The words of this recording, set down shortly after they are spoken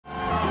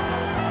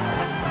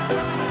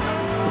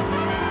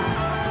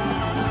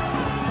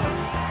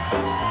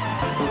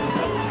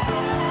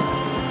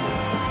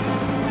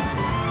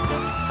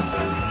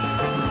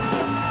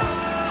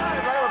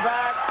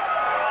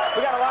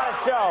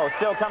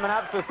still coming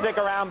up, so stick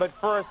around. But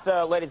first,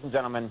 ladies and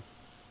gentlemen,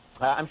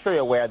 I'm sure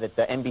you're aware that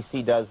the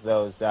NBC does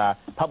those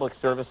public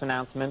service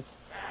announcements.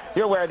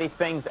 You're aware of these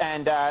things,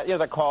 and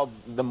they're called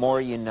The More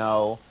You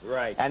Know.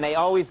 Right. And they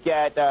always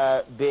get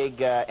big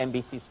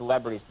NBC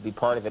celebrities to be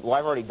part of it. Well,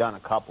 I've already done a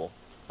couple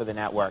for the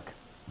network.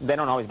 They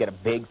don't always get a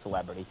big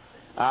celebrity.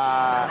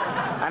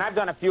 And I've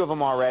done a few of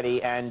them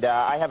already, and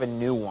I have a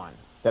new one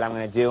that I'm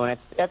going to do, and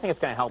I think it's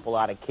going to help a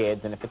lot of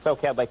kids. And if it's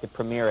okay, I'd like to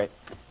premiere it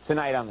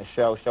tonight on the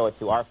show, show it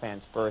to our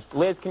fans first.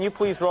 Liz, can you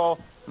please roll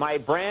my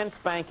brand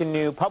spanking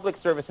new public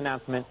service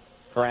announcement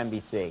for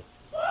NBC?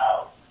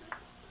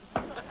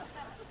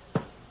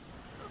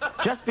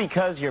 Just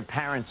because your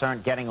parents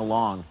aren't getting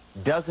along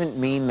doesn't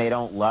mean they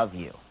don't love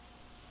you.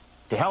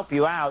 To help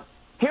you out,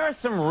 here are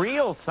some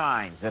real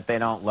signs that they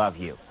don't love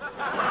you.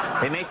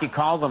 They make you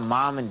call them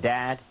mom and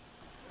dad.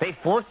 They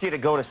force you to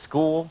go to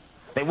school.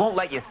 They won't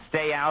let you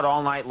stay out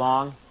all night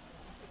long.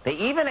 They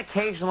even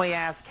occasionally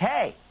ask,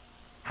 hey,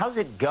 how's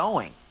it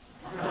going?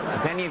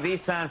 If any of these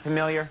sound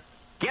familiar,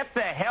 get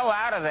the hell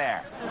out of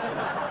there.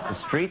 The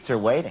streets are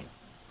waiting.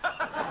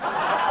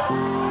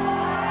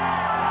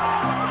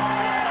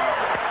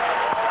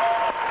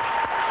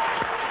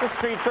 The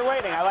streets are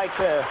waiting. I like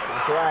to...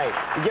 That's right.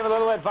 You give a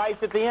little advice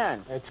at the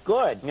end. It's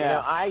good.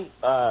 Yeah. You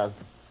know,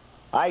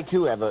 I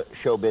too have a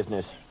show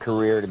business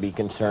career to be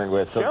concerned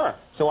with. So, Sure.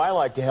 So I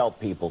like to help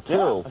people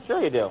too. Yeah,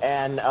 sure you do.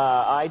 And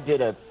I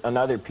did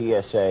another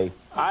PSA.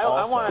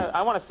 I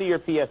want to see your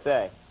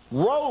PSA.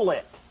 Roll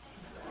it.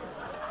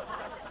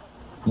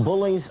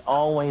 Bullies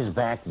always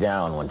back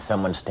down when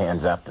someone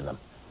stands up to them.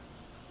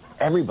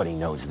 Everybody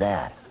knows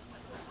that.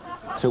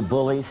 So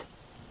bullies,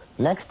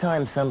 next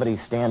time somebody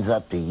stands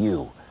up to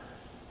you,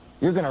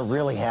 you're going to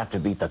really have to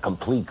beat the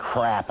complete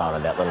crap out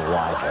of that little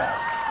wise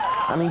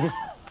ass. I mean, just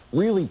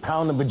really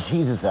pound the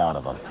bejesus out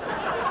of them.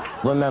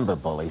 Remember,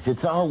 bullies,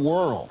 it's our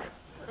world.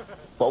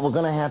 But we're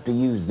going to have to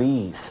use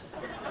these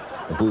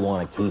if we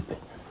want to keep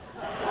it.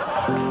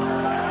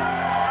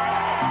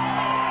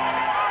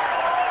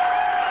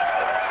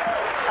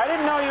 I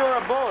didn't know you were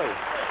a bully.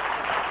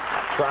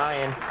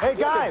 Trying. Hey,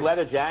 guys.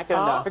 Leather jacket.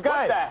 Guys. What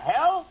the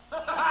hell?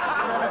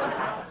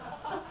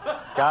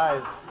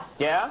 Guys,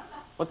 Yeah?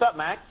 What's up,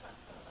 Max?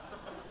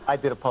 I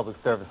did a public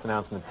service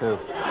announcement, too.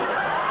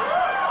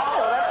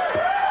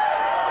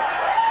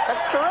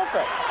 That's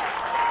terrific.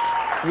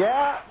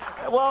 Yeah?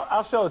 Well,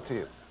 I'll show it to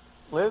you.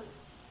 Liz?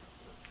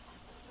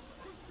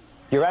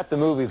 You're at the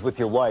movies with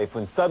your wife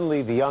when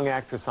suddenly the young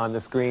actress on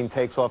the screen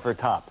takes off her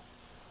top.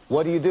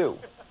 What do?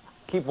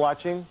 Keep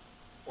watching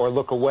or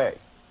look away?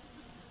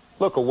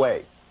 Look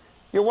away.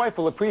 Your wife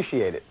will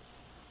appreciate it.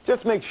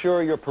 Just make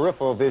sure your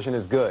peripheral vision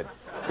is good,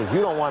 because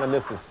you don't want to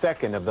miss a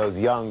second of those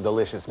young,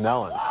 delicious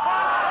melons.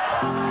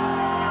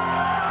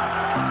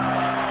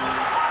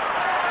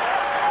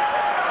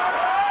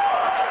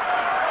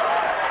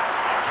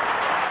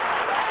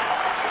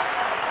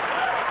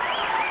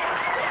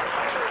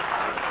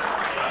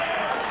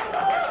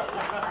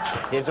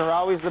 His are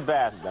always the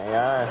best. They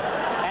are.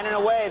 And in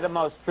a way, the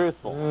most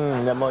truthful.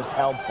 The most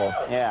helpful.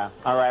 Yeah.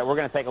 All right, we're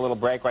going to take a little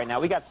break right now.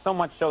 We got so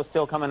much show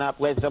still coming up.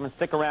 Ladies and gentlemen,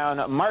 stick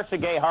around. Marcia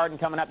Gay Harden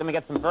coming up. Then we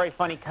got some very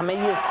funny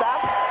comedian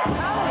stuff.